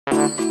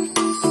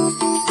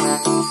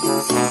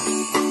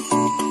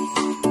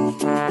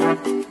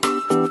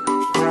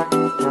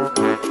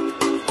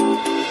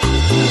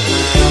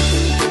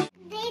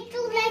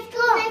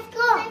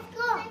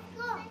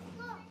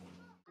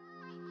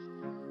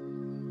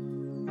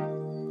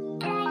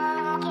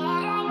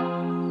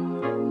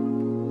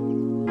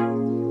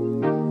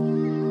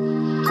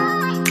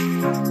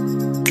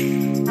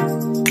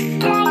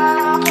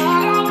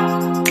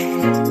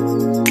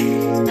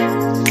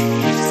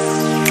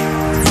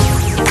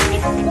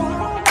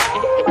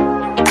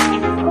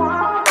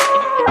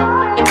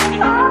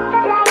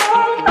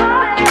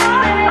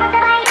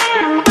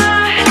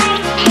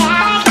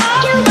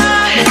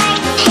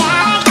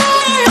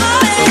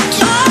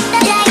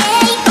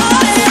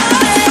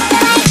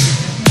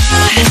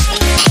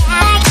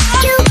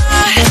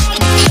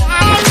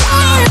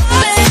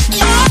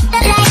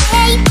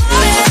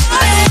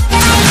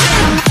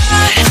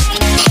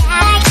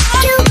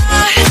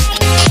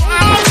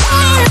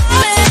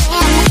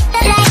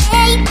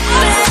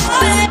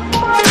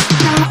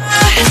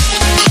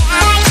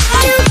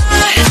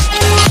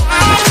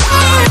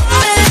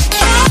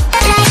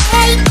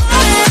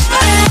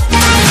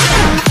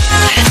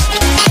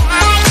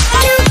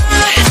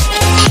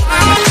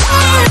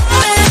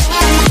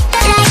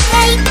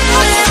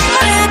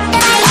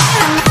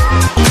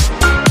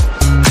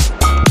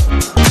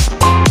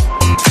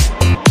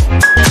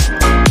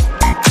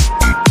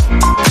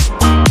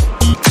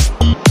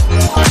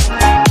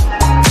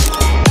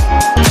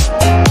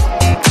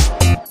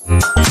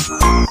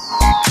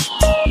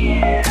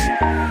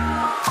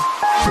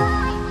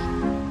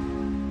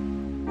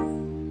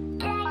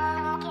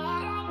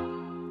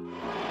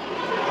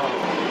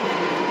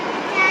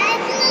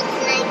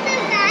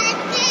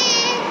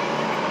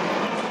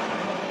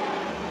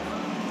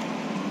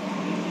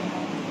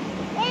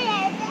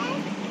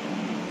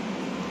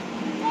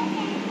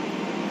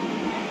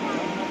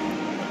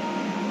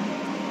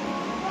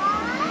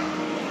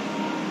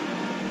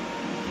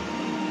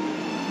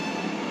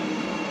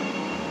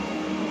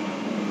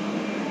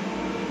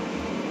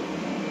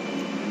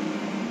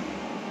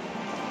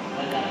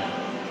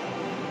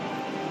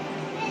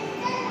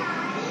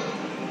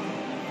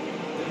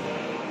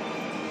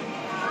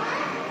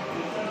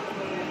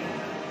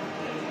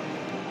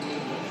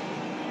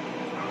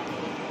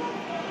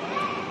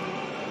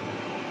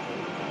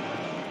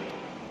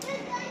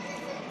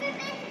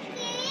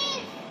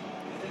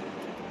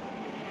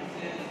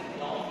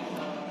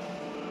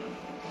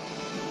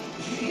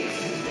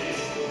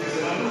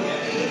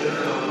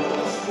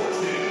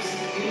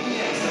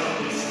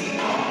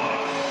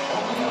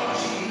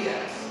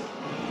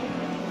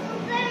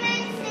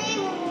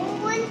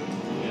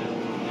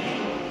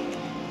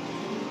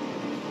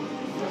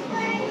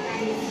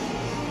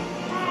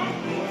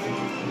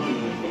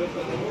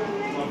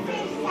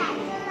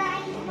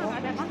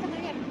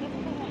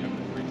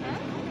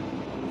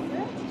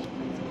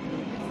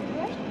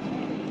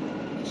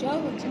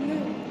Jauh chứ.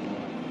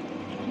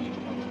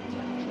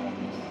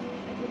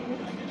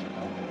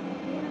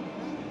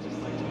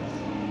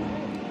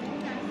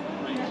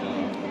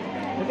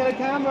 Look at the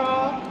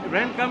camera.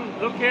 Ren, come,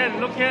 look here,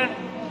 look here.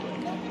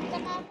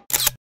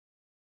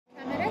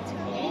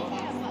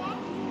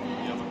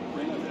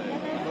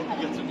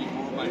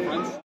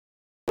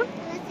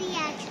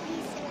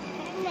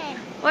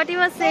 What you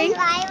were saying?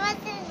 Why was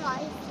his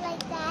voice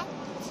like that?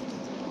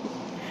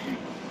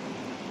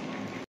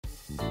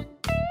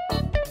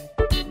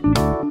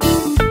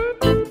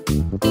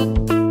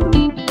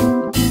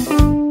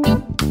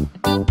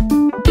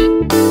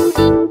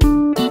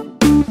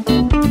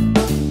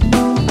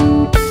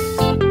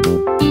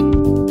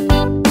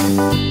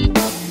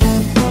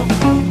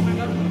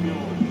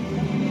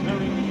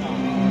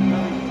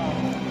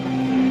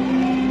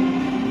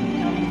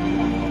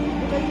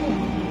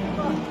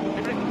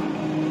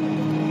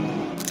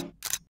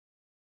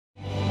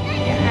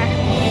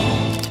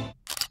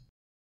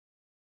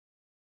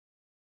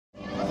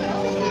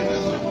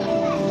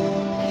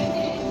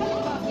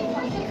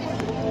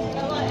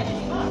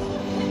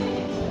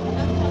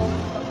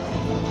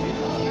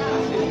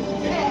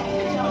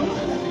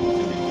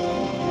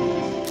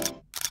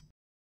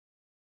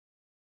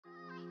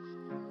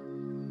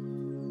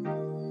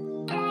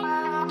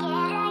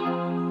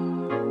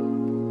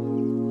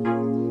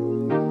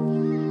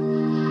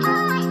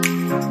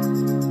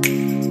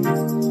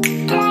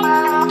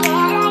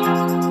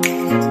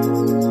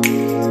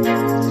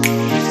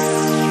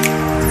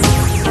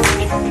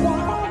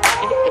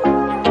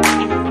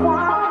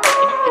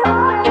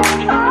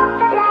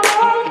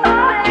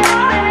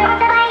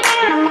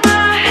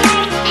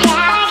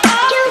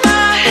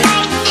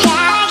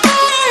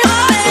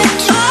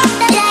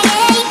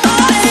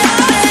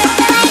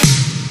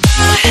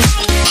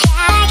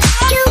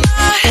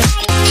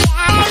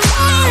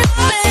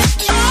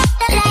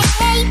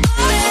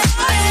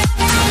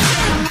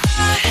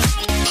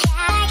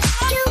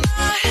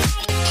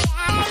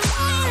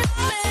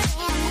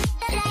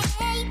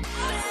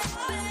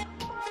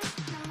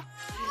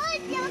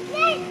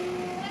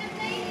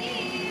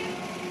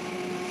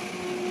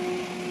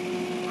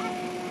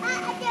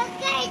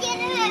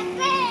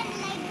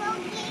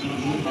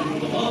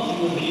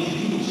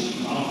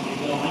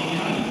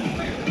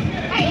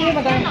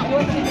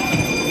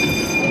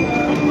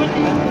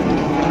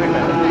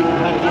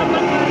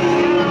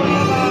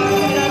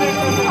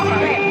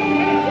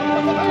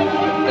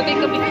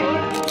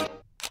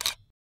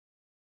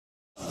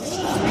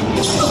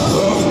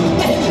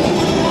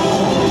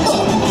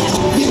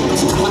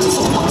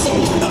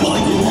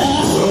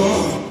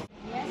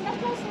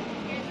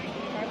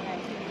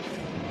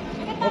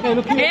 Okay,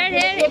 look here.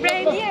 Here,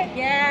 Ibrahim, here.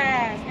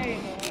 Yes, there you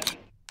go.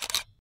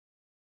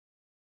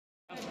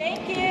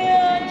 Thank you,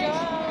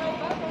 Joy.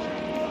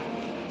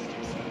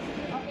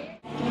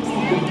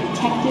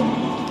 Protected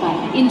by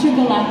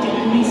intergalactic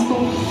police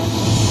force.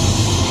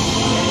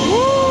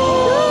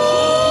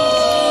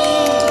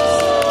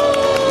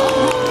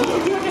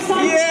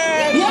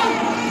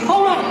 Yeah!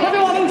 All right,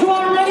 everyone into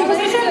our ready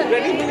position?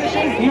 Ready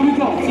position. Here we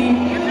go, team.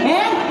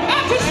 And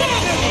action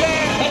step!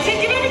 Let's see,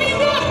 give everything you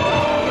got!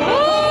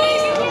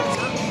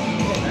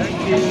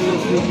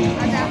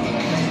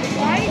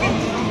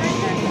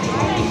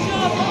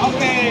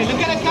 Okay,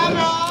 look at the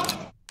camera.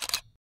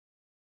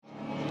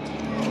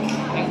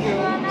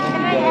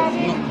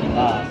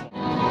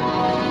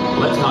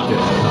 Let's not get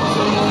ahead of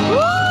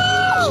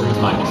ourselves.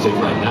 Screen's my mistake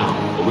right now,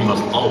 but we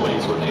must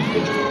always remain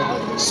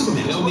vigilant.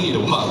 Superman, no need a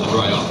while to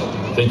dry off.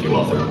 Thank you,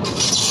 Walter.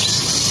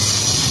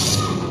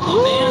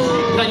 Oh man,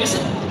 did I miss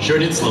it? Sure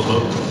did,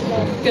 Slowpoke.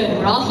 Good,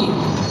 we're all here.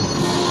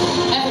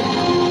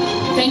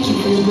 Evan, thank you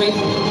for your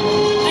bravery.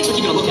 Thanks for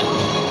keeping a lookout.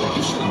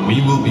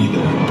 We will be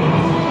there.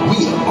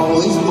 We are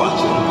always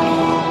watching.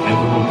 And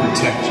we will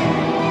protect you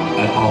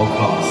at all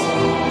costs.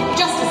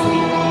 Justice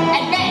League,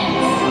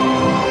 advance!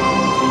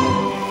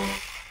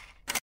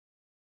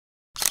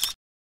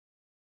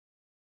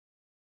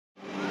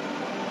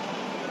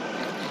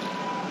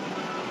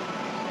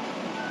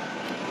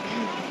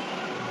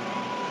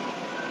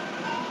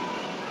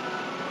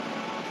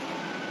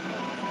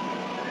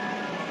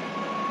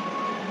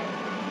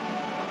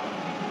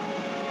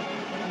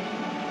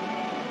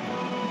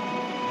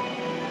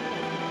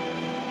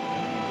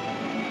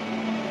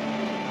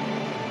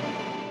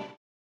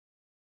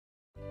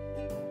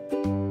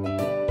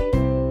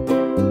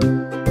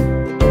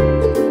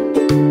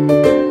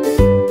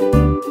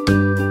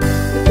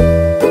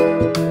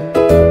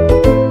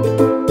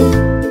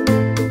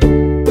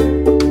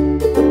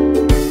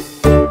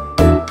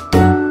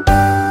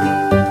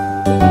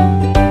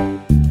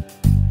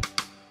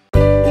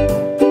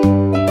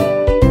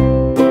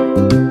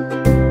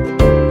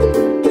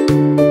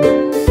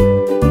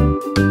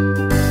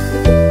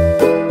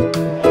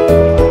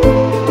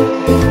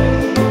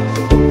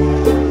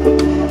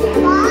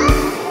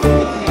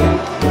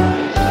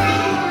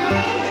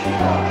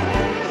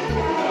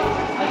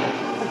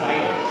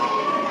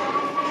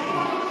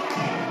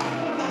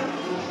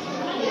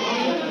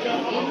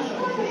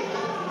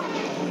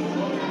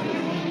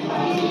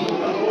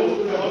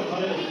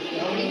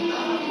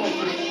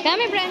 Come,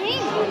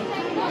 Ibrahim.